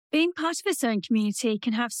Being part of a sewing community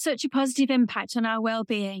can have such a positive impact on our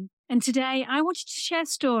well-being, and today I wanted to share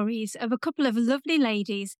stories of a couple of lovely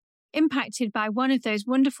ladies impacted by one of those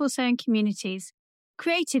wonderful sewing communities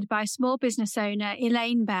created by small business owner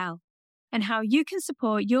Elaine Bell, and how you can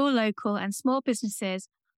support your local and small businesses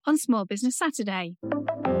on Small Business Saturday.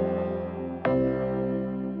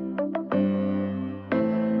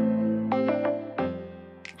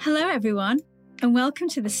 Hello everyone, and welcome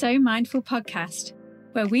to the Sew Mindful podcast,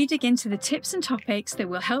 where we dig into the tips and topics that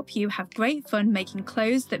will help you have great fun making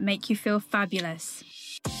clothes that make you feel fabulous.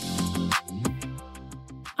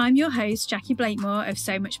 I'm your host, Jackie Blakemore of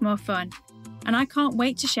So Much More Fun, and I can't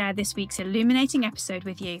wait to share this week's illuminating episode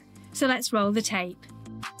with you. So let's roll the tape.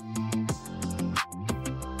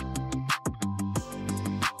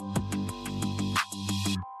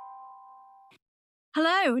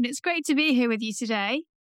 Hello, and it's great to be here with you today.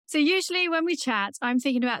 So usually when we chat, I'm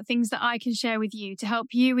thinking about things that I can share with you to help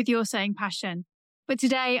you with your sewing passion. But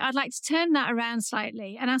today I'd like to turn that around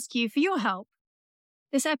slightly and ask you for your help.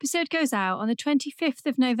 This episode goes out on the 25th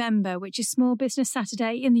of November, which is Small Business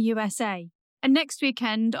Saturday in the USA. And next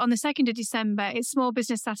weekend, on the 2nd of December, it's Small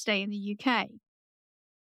Business Saturday in the UK.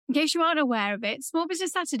 In case you aren't aware of it, Small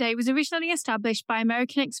Business Saturday was originally established by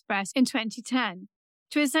American Express in 2010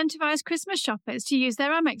 to incentivize Christmas shoppers to use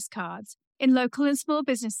their Amex cards in local and small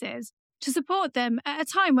businesses to support them at a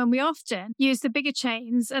time when we often use the bigger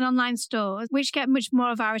chains and online stores, which get much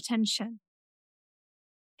more of our attention.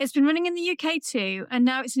 It's been running in the UK too, and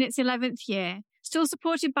now it's in its 11th year, still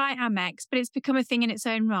supported by Amex, but it's become a thing in its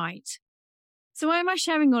own right. So why am I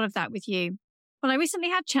sharing all of that with you? Well, I recently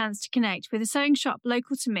had a chance to connect with a sewing shop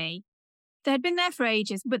local to me that had been there for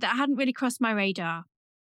ages, but that hadn't really crossed my radar.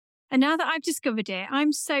 And now that I've discovered it,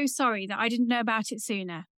 I'm so sorry that I didn't know about it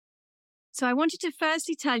sooner. So I wanted to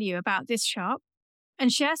firstly tell you about this shop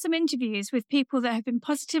and share some interviews with people that have been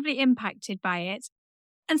positively impacted by it.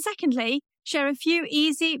 And secondly, share a few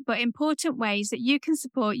easy but important ways that you can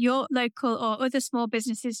support your local or other small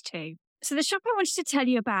businesses too. So the shop I wanted to tell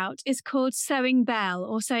you about is called Sewing Bell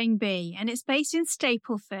or Sewing Bee, and it's based in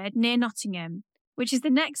Stapleford near Nottingham, which is the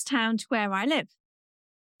next town to where I live.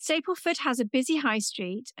 Stapleford has a busy high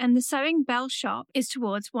street and the Sewing Bell shop is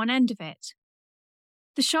towards one end of it.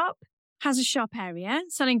 The shop has a shop area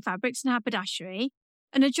selling fabrics and haberdashery,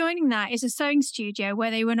 and adjoining that is a sewing studio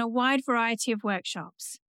where they run a wide variety of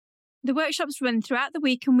workshops. The workshops run throughout the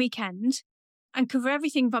week and weekend and cover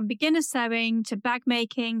everything from beginner sewing to bag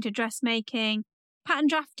making to dressmaking, pattern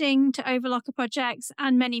drafting to overlocker projects,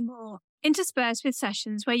 and many more, interspersed with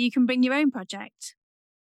sessions where you can bring your own project.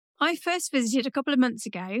 I first visited a couple of months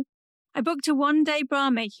ago. I booked a one-day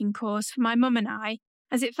bra making course for my mum and I,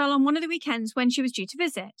 as it fell on one of the weekends when she was due to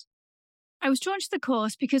visit. I was drawn to the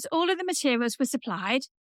course because all of the materials were supplied,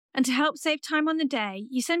 and to help save time on the day,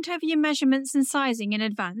 you sent over your measurements and sizing in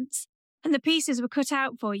advance, and the pieces were cut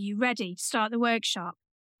out for you ready to start the workshop,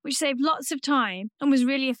 which saved lots of time and was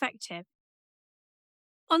really effective.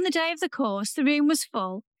 On the day of the course, the room was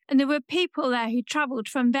full, and there were people there who travelled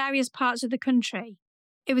from various parts of the country.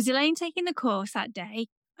 It was Elaine taking the course that day,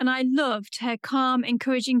 and I loved her calm,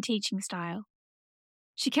 encouraging teaching style.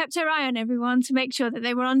 She kept her eye on everyone to make sure that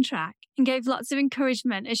they were on track and gave lots of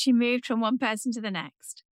encouragement as she moved from one person to the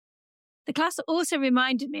next. The class also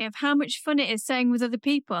reminded me of how much fun it is sewing with other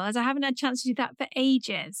people, as I haven't had a chance to do that for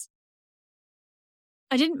ages.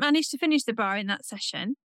 I didn't manage to finish the bra in that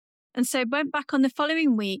session, and so went back on the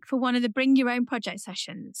following week for one of the Bring Your Own project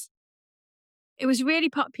sessions. It was really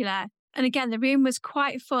popular, and again the room was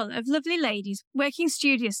quite full of lovely ladies working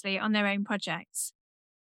studiously on their own projects.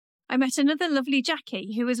 I met another lovely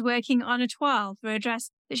Jackie who was working on a toile for a dress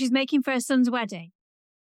that she's making for her son's wedding.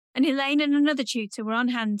 And Elaine and another tutor were on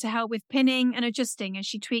hand to help with pinning and adjusting as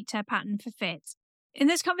she tweaked her pattern for fit. In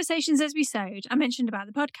those conversations as we sewed, I mentioned about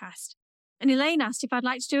the podcast, and Elaine asked if I'd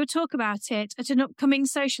like to do a talk about it at an upcoming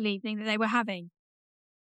social evening that they were having.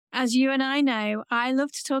 As you and I know, I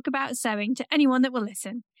love to talk about sewing to anyone that will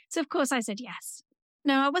listen, so of course I said yes.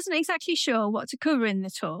 Now, I wasn't exactly sure what to cover in the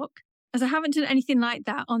talk, as I haven't done anything like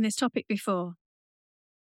that on this topic before.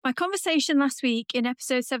 My conversation last week in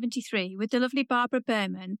episode 73 with the lovely Barbara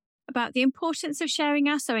Berman about the importance of sharing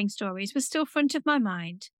our sewing stories was still front of my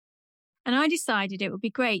mind, and I decided it would be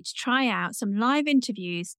great to try out some live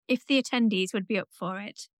interviews if the attendees would be up for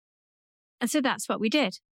it. And so that's what we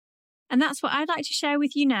did. And that's what I'd like to share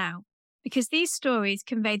with you now, because these stories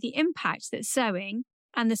convey the impact that sewing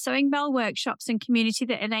and the Sewing Bell workshops and community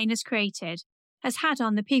that Elaine has created has had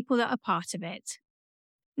on the people that are part of it.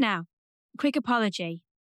 Now, a quick apology.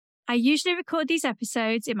 I usually record these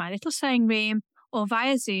episodes in my little sewing room or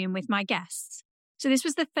via Zoom with my guests. So this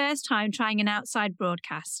was the first time trying an outside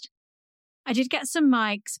broadcast. I did get some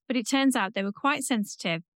mics, but it turns out they were quite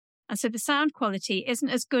sensitive, and so the sound quality isn't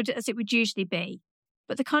as good as it would usually be.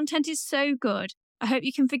 But the content is so good, I hope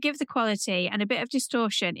you can forgive the quality and a bit of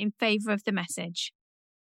distortion in favour of the message.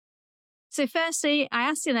 So firstly, I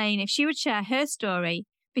asked Elaine if she would share her story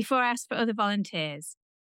before I asked for other volunteers.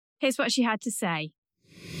 Here's what she had to say.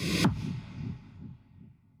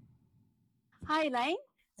 Hi Elaine.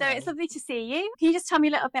 So It's lovely to see you. Can you just tell me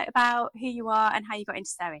a little bit about who you are and how you got into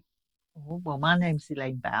sewing? Well, my name's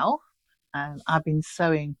Elaine Bell, and I've been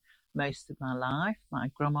sewing most of my life. My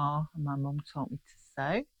grandma and my mum taught me to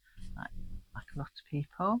sew, like a lot of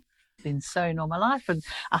people. I've been sewing all my life, and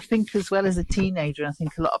I think as well as a teenager, I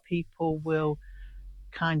think a lot of people will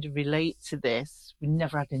kind of relate to this. We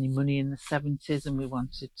never had any money in the 70s, and we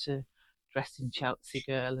wanted to dress in Chelsea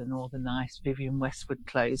Girl and all the nice Vivienne Westwood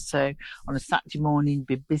clothes. So on a Saturday morning,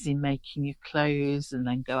 be busy making your clothes and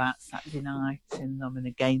then go out Saturday night in them. And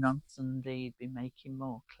again on Sunday, you'd be making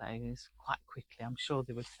more clothes quite quickly. I'm sure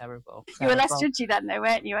they were terrible. You were less judgy then though,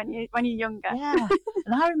 weren't you, when you're younger? Yeah.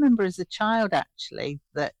 And I remember as a child, actually,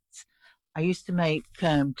 that I used to make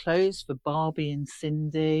clothes for Barbie and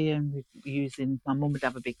Cindy, and my mum would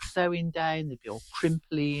have a big sewing day, and they'd be all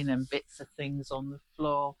crimpling and bits of things on the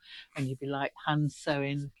floor, and you'd be like hand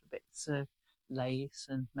sewing little bits of lace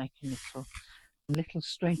and making little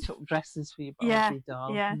straight up dresses for your Barbie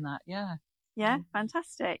doll and that. Yeah,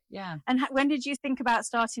 fantastic. Yeah. And when did you think about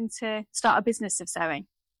starting a business of sewing?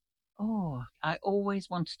 Oh, I always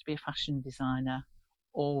wanted to be a fashion designer.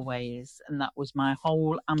 Always, and that was my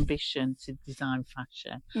whole ambition, to design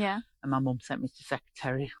fashion. Yeah. And my mum sent me to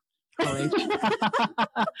secretarial college.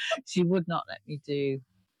 She would not let me do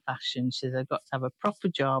fashion. She said I've got to have a proper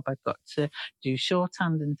job. I've got to do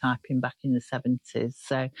shorthand and typing back in the 70s.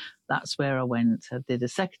 So that's where I went. I did a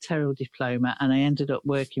secretarial diploma, and I ended up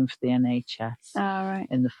working for the NHS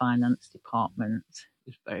in the finance department. It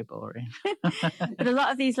was very boring. But a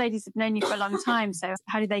lot of these ladies have known you for a long time. So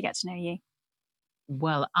how did they get to know you?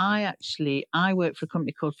 Well, I worked for a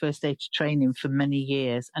company called First Aid Training for many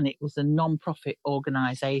years, and it was a non-profit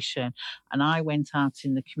organisation. And I went out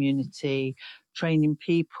in the community training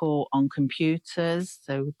people on computers.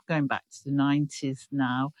 So going back to the 90s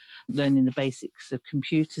now, learning the basics of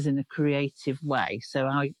computers in a creative way. So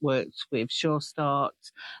I worked with Sure Start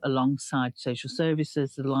alongside social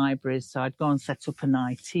services, the libraries. So I'd go and set up an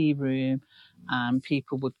IT room, and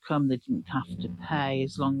people would come. They didn't have to pay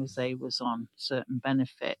as long as they was on certain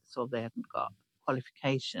benefits or they hadn't got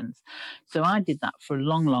qualifications. So I did that for a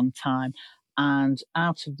long, long time. And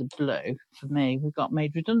out of the blue, for me, we got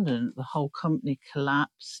made redundant. The whole company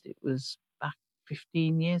collapsed. It was back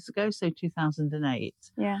 15 years ago, so 2008.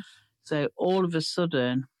 Yeah. So all of a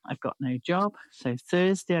sudden, I've got no job. So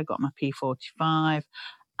Thursday, I got my P45.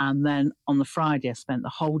 And then on the Friday, I spent the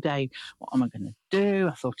whole day, what am I going to do?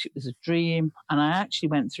 I thought it was a dream. And I actually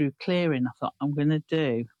went through clearing. I thought, I'm going to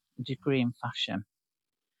do a degree in fashion.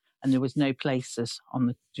 And there was no places on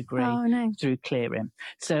the degree through clearing.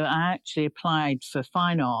 So I actually applied for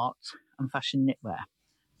fine art and fashion knitwear.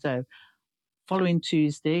 So following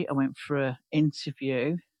Tuesday, I went for an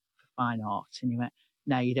interview for fine art, and he went,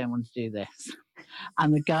 no, you don't want to do this.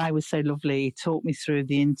 And the guy was so lovely. He talked me through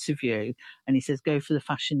the interview, and he says, go for the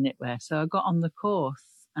fashion knitwear. So I got on the course,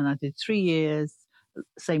 and I did 3 years,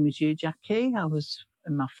 same as you, Jackie. I was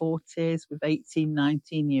in my 40s with 18,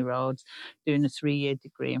 19-year-olds doing a 3-year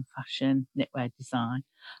degree in fashion knitwear design.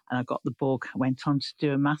 And I got the bug. I went on to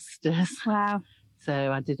do a master's. Wow.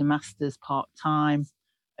 So I did a master's part-time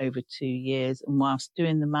over 2 years. And whilst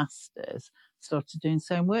doing the master's, started doing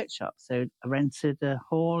sewing workshops. So I rented a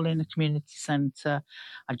hall in a community centre.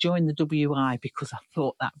 I joined the WI because I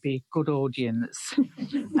thought that'd be a good audience.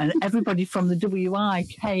 And everybody from the WI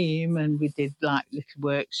came, and we did like little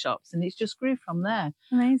workshops, and it just grew from there.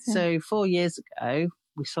 Amazing. So 4 years ago,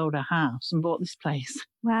 we sold our house and bought this place.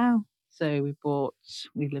 Wow. So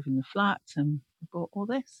we live in the flat, and we bought all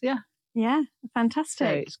this. Yeah. Yeah. Fantastic.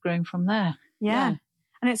 So it's grown from there. Yeah.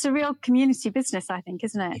 And it's a real community business, I think,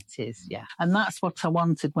 isn't it? It is, yeah. And that's what I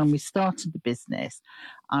wanted when we started the business.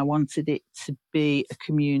 I wanted it to be a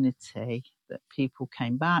community that people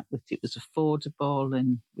came back, that it was affordable,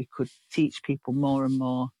 and we could teach people more and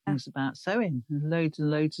more things about sewing, and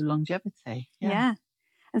loads of longevity. Yeah.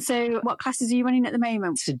 And so what classes are you running at the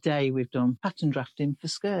moment? Today we've done pattern drafting for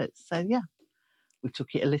skirts. So, yeah. We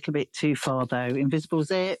took it a little bit too far, though. Invisible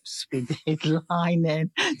zips, we did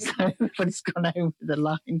lining. So everybody's gone home with the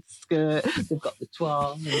lined skirt. They've got the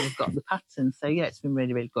toile and they've got the pattern. So, yeah, it's been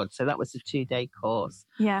really, really good. So that was a 2-day course.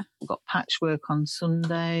 Yeah. We've got patchwork on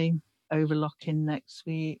Sunday, overlocking next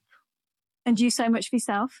week. And do you sew much for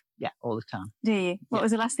yourself? Yeah, all the time. Do you? What Yeah.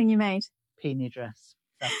 was the last thing you made? Peony dress.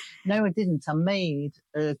 So, no, I didn't. I made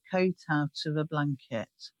a coat out of a blanket.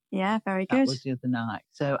 Yeah, very good. That was the other night.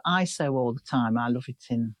 So I sew all the time. I love it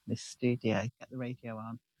in this studio. Get the radio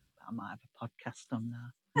on. I might have a podcast on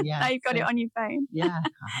now. Yeah. Now you've got it on your phone. Yeah, I have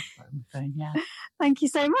got it on my phone, yeah. Thank you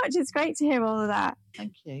so much. It's great to hear all of that.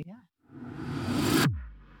 Thank you, yeah.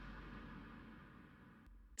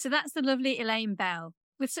 So that's the lovely Elaine Bell,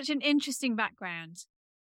 with such an interesting background.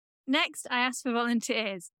 Next, I asked for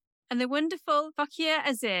volunteers, and the wonderful Fakia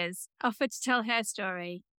Aziz offered to tell her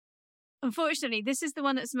story. Unfortunately, this is the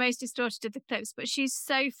one that's most distorted of the clips, but she's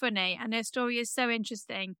so funny and her story is so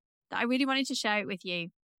interesting that I really wanted to share it with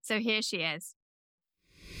you. So here she is.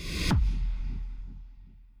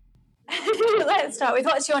 Let's start with,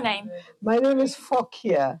 what's your name? My name is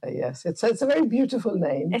Fakia. Yes, it's a very beautiful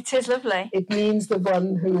name. It is lovely. It means the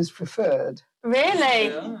one who is preferred. Really?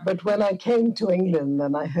 Yeah. But when I came to England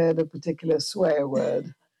and I heard a particular swear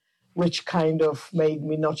word, which kind of made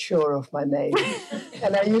me not sure of my name.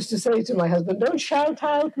 And I used to say to my husband, don't shout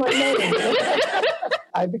out my name.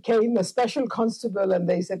 I became a special constable and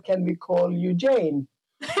they said, can we call you Jane?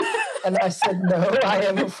 And I said, no, I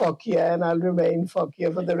am a Fakia and I'll remain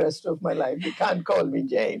Fakia for the rest of my life. You can't call me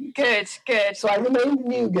Jane. Good, good. So I remained a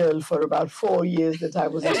new girl for about 4 years that I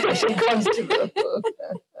was a special constable.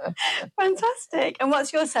 Fantastic. And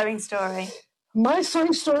what's your sewing story? My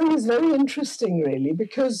sewing story is very interesting, really,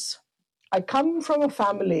 because I come from a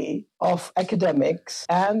family of academics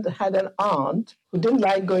and had an aunt who didn't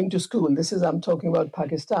like going to school. I'm talking about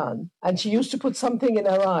Pakistan. And she used to put something in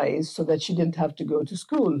her eyes so that she didn't have to go to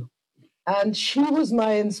school. And she was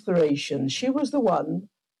my inspiration. She was the one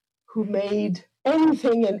who made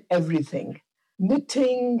anything and everything.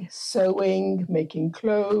 Knitting, sewing, making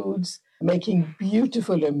clothes, making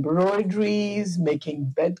beautiful embroideries,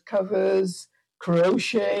 making bed covers,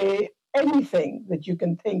 crochet, anything that you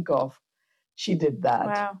can think of. She did that.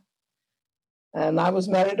 Wow. And I was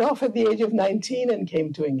married off at the age of 19 and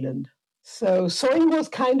came to England. So sewing was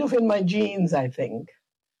kind of in my genes, I think.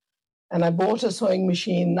 And I bought a sewing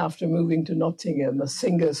machine after moving to Nottingham, a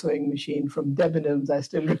Singer sewing machine from Debenhams, I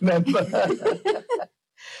still remember,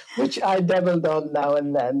 which I dabbled on now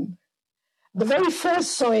and then. The very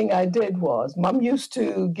first sewing I did was, Mum used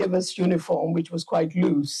to give us uniform, which was quite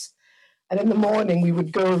loose. And in the morning, we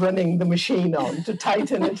would go running the machine on to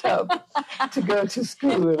tighten it up to go to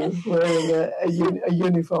school wearing a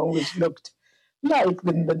uniform which looked like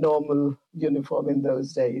the normal uniform in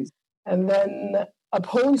those days. And then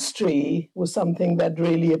upholstery was something that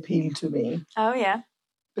really appealed to me. Oh, yeah.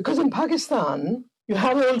 Because in Pakistan, you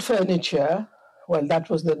have old furniture. Well, that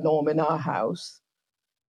was the norm in our house.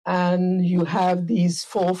 And you have these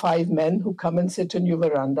 4 or 5 men who come and sit on your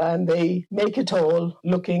veranda and they make it all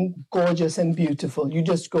looking gorgeous and beautiful. You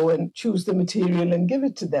just go and choose the material and give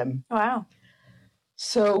it to them. Wow.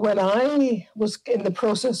 So when I was in the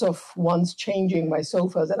process of once changing my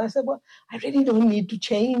sofas, and I said, well, I really don't need to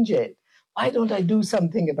change it. Why don't I do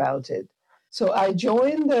something about it? So I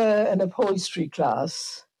joined an upholstery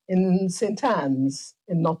class in St. Anne's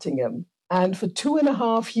in Nottingham. And for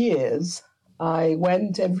 2.5 years, I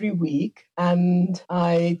went every week and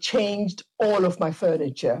I changed all of my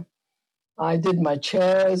furniture. I did my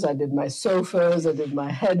chairs, I did my sofas, I did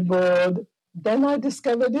my headboard. Then I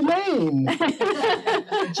discovered Elaine.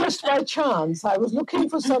 Just by chance, I was looking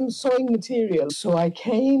for some sewing material. So I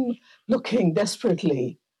came looking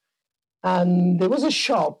desperately. And there was a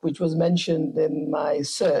shop which was mentioned in my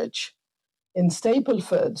search in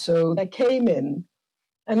Stapleford. So I came in.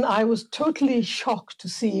 And I was totally shocked to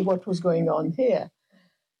see what was going on here.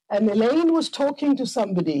 And Elaine was talking to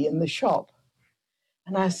somebody in the shop.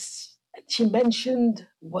 And she mentioned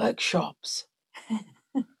workshops.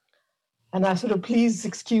 And I said, oh, please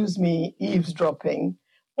excuse me eavesdropping.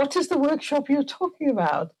 What is the workshop you're talking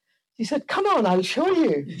about? She said, come on, I'll show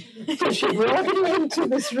you. So she brought me into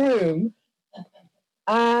this room.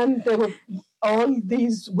 And there were all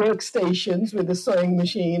these workstations with a sewing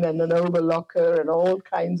machine and an overlocker and all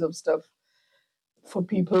kinds of stuff for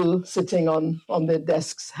people sitting on their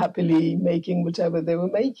desks happily making whatever they were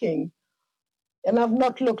making. And I've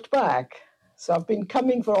not looked back. So I've been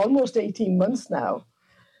coming for almost 18 months now.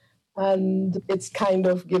 And it's kind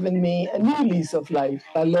of given me a new lease of life.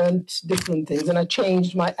 I learned different things and I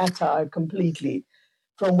changed my attire completely.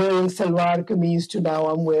 From wearing salwar kameez to now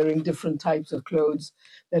I'm wearing different types of clothes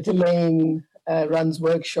that Elaine runs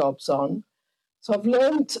workshops on. So I've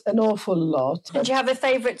learned an awful lot. And do you have a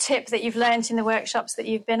favourite tip that you've learned in the workshops that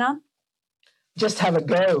you've been on? Just have a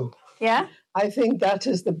go. Yeah? I think that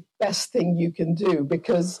is the best thing you can do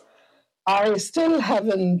because I still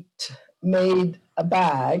haven't made a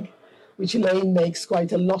bag, which Elaine makes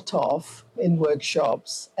quite a lot of in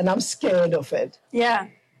workshops, and I'm scared of it. Yeah.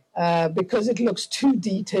 Because it looks too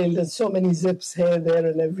detailed and so many zips here, there,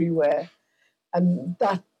 and everywhere. And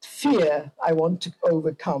that fear I want to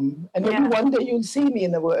overcome. And maybe one day you'll see me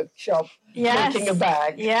in a workshop making a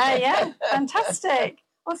bag. Yeah. Fantastic.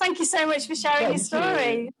 Well, thank you so much for sharing your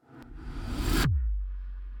story.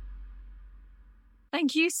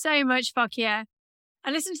 Thank you so much, Fokia.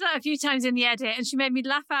 I listened to that a few times in the edit and she made me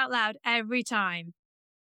laugh out loud every time.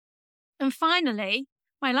 And finally,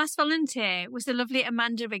 my last volunteer was the lovely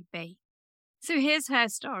Amanda Rigby. So here's her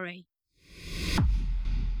story.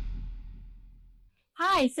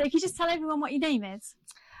 Hi, so can you just tell everyone what your name is?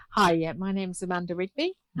 Hi, my name's Amanda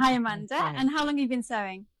Rigby. Hi, Amanda. Hi. And how long have you been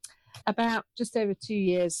sewing? About just over 2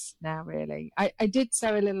 years now, really. I did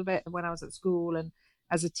sew a little bit when I was at school and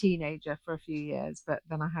as a teenager for a few years, but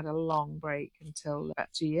then I had a long break until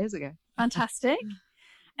about 2 years ago. Fantastic.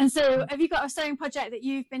 And so have you got a sewing project that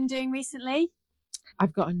you've been doing recently?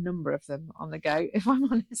 I've got a number of them on the go, if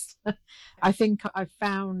I'm honest. I think I've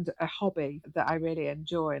found a hobby that I really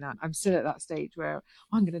enjoy, and I'm still at that stage where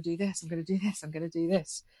I'm going to do this, I'm going to do this, I'm going to do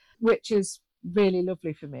this, which is really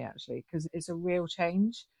lovely for me, actually, because it's a real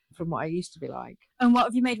change from what I used to be like. And what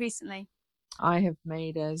have you made recently? I have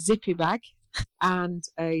made a zippy bag and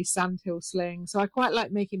a sandhill sling. So I quite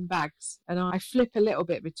like making bags, and I flip a little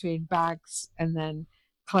bit between bags and then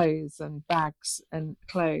clothes and bags and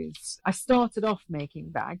clothes. I started off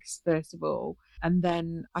making bags first of all, and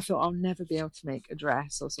then I thought I'll never be able to make a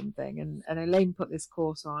dress or something, and Elaine put this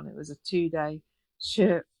course on. It was a 2-day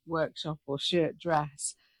shirt workshop or shirt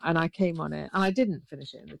dress, and I came on it and I didn't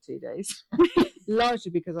finish it in the 2 days.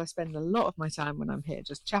 Largely because I spend a lot of my time when I'm here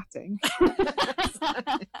just chatting.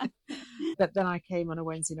 But then I came on a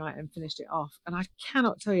Wednesday night and finished it off, and I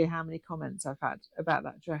cannot tell you how many comments I've had about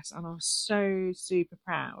that dress, and I was so super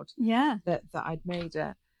proud that I'd made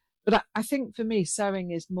it. But I think for me,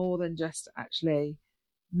 sewing is more than just actually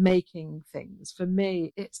making things. For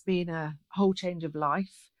me, it's been a whole change of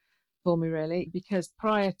life for me, really, because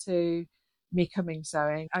prior to me coming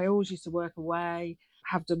sewing, I always used to work away,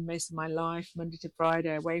 have done most of my life, Monday to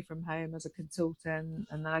Friday, away from home as a consultant,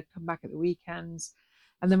 and then I'd come back at the weekends.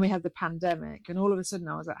 And then we had the pandemic, and all of a sudden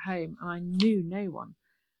I was at home and I knew no one,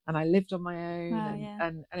 and I lived on my own.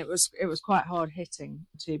 And it was quite hard hitting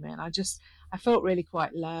to me, and I felt really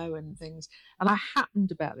quite low and things. And I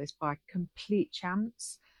happened about this by complete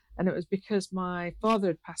chance, and it was because my father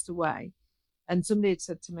had passed away, and somebody had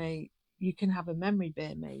said to me, you can have a memory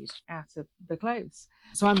bear made out of the clothes.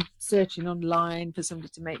 So I'm searching online for somebody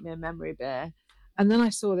to make me a memory bear, and then I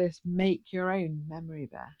saw this make your own memory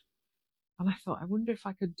bear. And I thought, I wonder if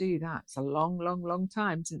I could do that. It's a long, long, long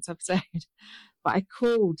time since I've sewed. But I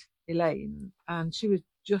called Elaine, and she was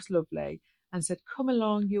just lovely and said, come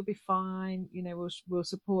along, you'll be fine. You know, we'll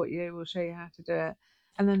support you. We'll show you how to do it.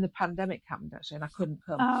 And then the pandemic happened, actually, and I couldn't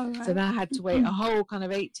come. Oh, right. So then I had to wait a whole kind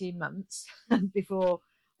of 18 months before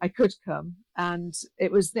I could come. And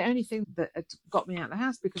it was the only thing that had got me out of the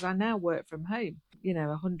house, because I now work from home,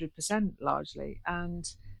 100% largely. And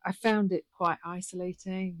I found it quite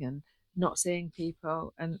isolating and not seeing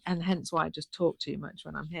people, and hence why I just talk too much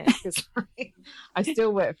when I'm here, because I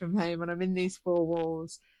still work from home and I'm in these 4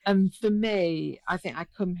 walls. And for me, I think I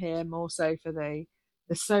come here more so for the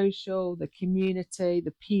social, the community,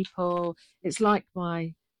 the people. It's like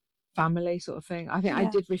my family sort of thing. I think I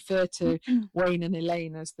did refer to Wayne and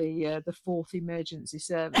Elaine as the 4th emergency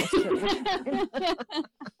service.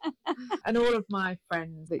 And all of my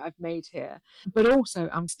friends that I've made here. But also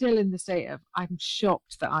I'm still in the state of, I'm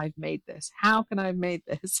shocked that I've made this. How can I have made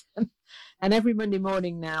this? And every Monday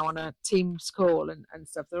morning now on a Teams call and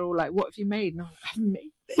stuff, they're all like, what have you made? And I'm like, I've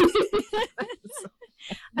made this.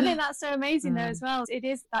 I think that's so amazing though as well. It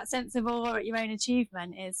is that sense of awe at your own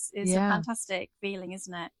achievement is a fantastic feeling,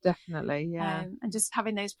 isn't it? Definitely, yeah. And just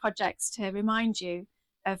having those projects to remind you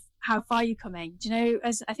of how far you're coming. Do you know,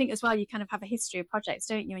 as I think as well, you kind of have a history of projects,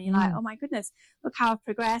 don't you? And you're like, oh my goodness, look how I've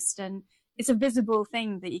progressed. And it's a visible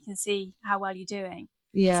thing that you can see how well you're doing.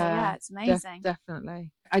 Yeah, so, yeah, it's amazing.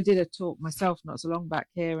 Definitely. I did a talk myself not so long back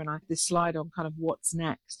here, and I had this slide on kind of what's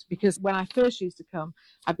next, because when I first used to come,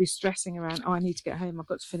 I'd be stressing around, I need to get home, I've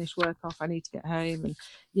got to finish work off, I need to get home.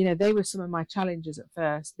 And they were some of my challenges at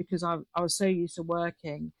first, because I was so used to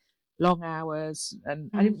working long hours,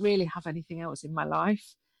 and I didn't really have anything else in my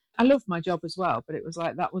life. I loved my job as well, but it was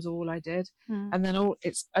like that was all I did. And then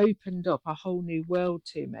it's opened up a whole new world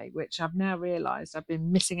to me, which I've now realised I've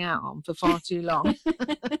been missing out on for far too long.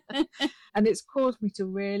 And it's caused me to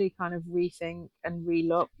really kind of rethink and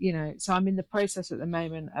relook, So I'm in the process at the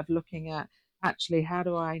moment of looking at, actually, how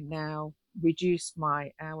do I now reduce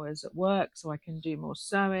my hours at work so I can do more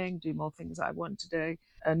sewing, do more things that I want to do,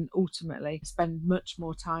 and ultimately spend much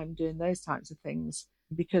more time doing those types of things,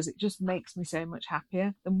 because it just makes me so much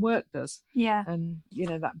happier than work does. Yeah. And,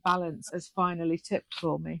 that balance has finally tipped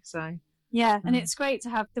for me. So, yeah. And it's great to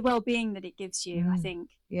have the well-being that it gives you, I think.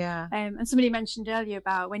 Yeah. And somebody mentioned earlier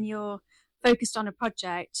about when you're focused on a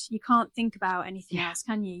project, you can't think about anything else,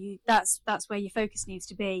 can you? That's where your focus needs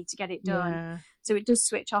to be to get it done. Yeah. So it does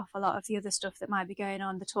switch off a lot of the other stuff that might be going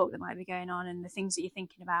on, the talk that might be going on, and the things that you're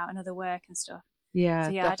thinking about and other work and stuff. Yeah,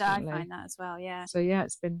 so I find that as well. Yeah. So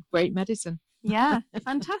it's been great medicine. Yeah,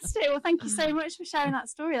 fantastic. Well, thank you so much for sharing that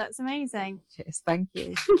story. That's amazing. Cheers, thank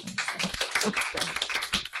you.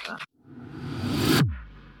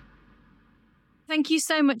 Thank you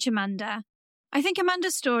so much, Amanda. I think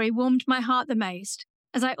Amanda's story warmed my heart the most,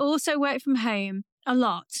 as I also work from home a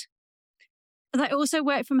lot. And I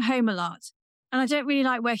don't really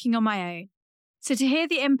like working on my own. So to hear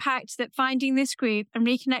the impact that finding this group and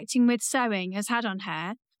reconnecting with sewing has had on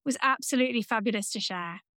her was absolutely fabulous to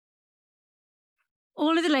share.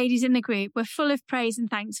 All of the ladies in the group were full of praise and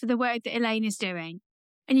thanks for the work that Elaine is doing.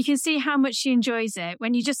 And you can see how much she enjoys it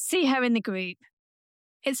when you just see her in the group.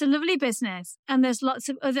 It's a lovely business, and there's lots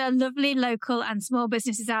of other lovely local and small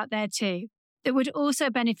businesses out there too that would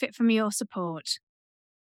also benefit from your support.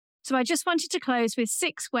 So I just wanted to close with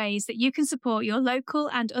 6 ways that you can support your local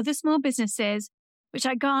and other small businesses, which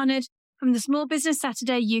I garnered from the Small Business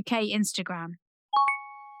Saturday UK Instagram.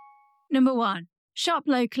 Number 1, shop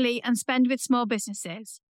locally and spend with small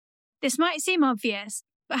businesses. This might seem obvious,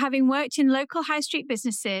 but having worked in local high street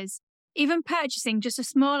businesses, even purchasing just a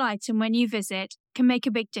small item when you visit can make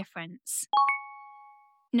a big difference.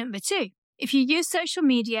 Number 2, if you use social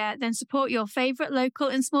media, then support your favourite local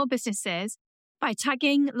and small businesses by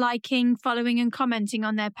tagging, liking, following and commenting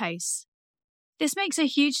on their posts. This makes a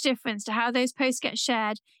huge difference to how those posts get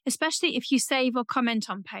shared, especially if you save or comment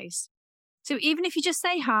on posts. So even if you just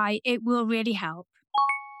say hi, it will really help.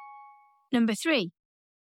 Number 3,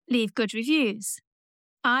 leave good reviews.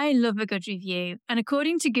 I love a good review, and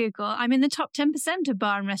according to Google, I'm in the top 10% of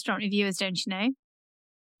bar and restaurant reviewers, don't you know?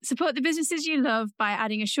 Support the businesses you love by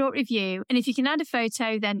adding a short review, and if you can add a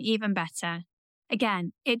photo, then even better.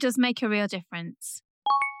 Again, it does make a real difference.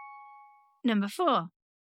 Number 4,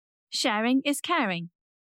 sharing is caring.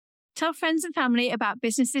 Tell friends and family about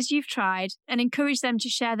businesses you've tried and encourage them to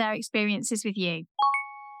share their experiences with you.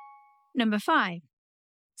 Number 5,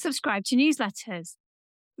 subscribe to newsletters.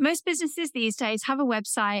 Most businesses these days have a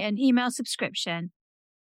website and email subscription.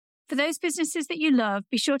 For those businesses that you love,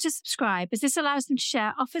 be sure to subscribe, as this allows them to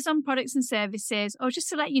share offers on products and services or just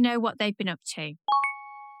to let you know what they've been up to.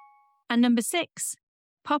 And number 6,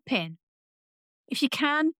 pop in. If you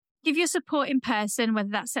can, give your support in person, whether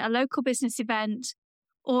that's at a local business event,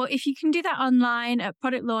 or if you can do that online at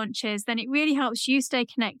product launches, then it really helps you stay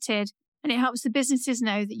connected and it helps the businesses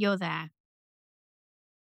know that you're there.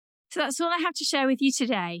 So that's all I have to share with you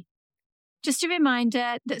today. Just a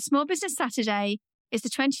reminder that Small Business Saturday is the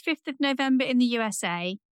 25th of November in the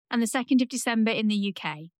USA and the 2nd of December in the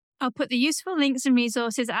UK. I'll put the useful links and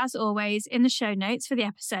resources, as always, in the show notes for the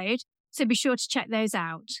episode, so be sure to check those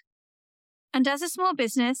out. And as a small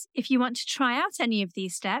business, if you want to try out any of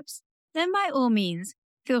these steps, then by all means,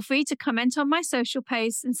 feel free to comment on my social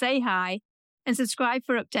posts and say hi, and subscribe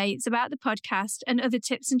for updates about the podcast and other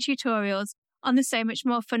tips and tutorials on the So Much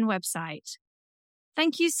More Fun website.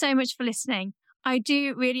 Thank you so much for listening. I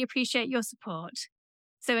do really appreciate your support.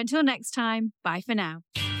 So until next time, bye for now.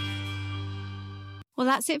 Well,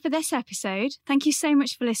 that's it for this episode. Thank you so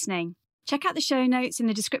much for listening. Check out the show notes in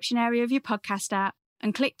the description area of your podcast app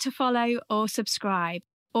and click to follow or subscribe.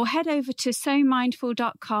 Or head over to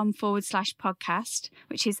sewmindful.com/podcast,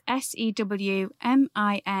 which is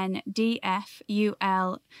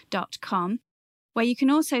SEWMINDFUL.com, where you can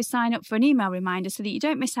also sign up for an email reminder so that you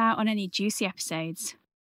don't miss out on any juicy episodes.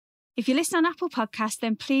 If you listen on Apple Podcasts,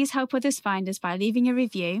 then please help others find us by leaving a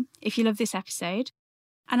review if you love this episode.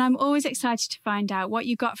 And I'm always excited to find out what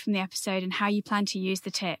you got from the episode and how you plan to use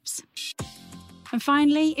the tips. And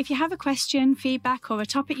finally, if you have a question, feedback, or a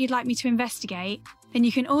topic you'd like me to investigate, then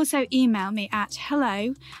you can also email me at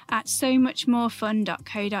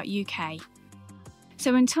hello@somuchmorefun.co.uk.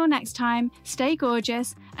 So until next time, stay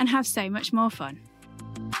gorgeous and have so much more fun.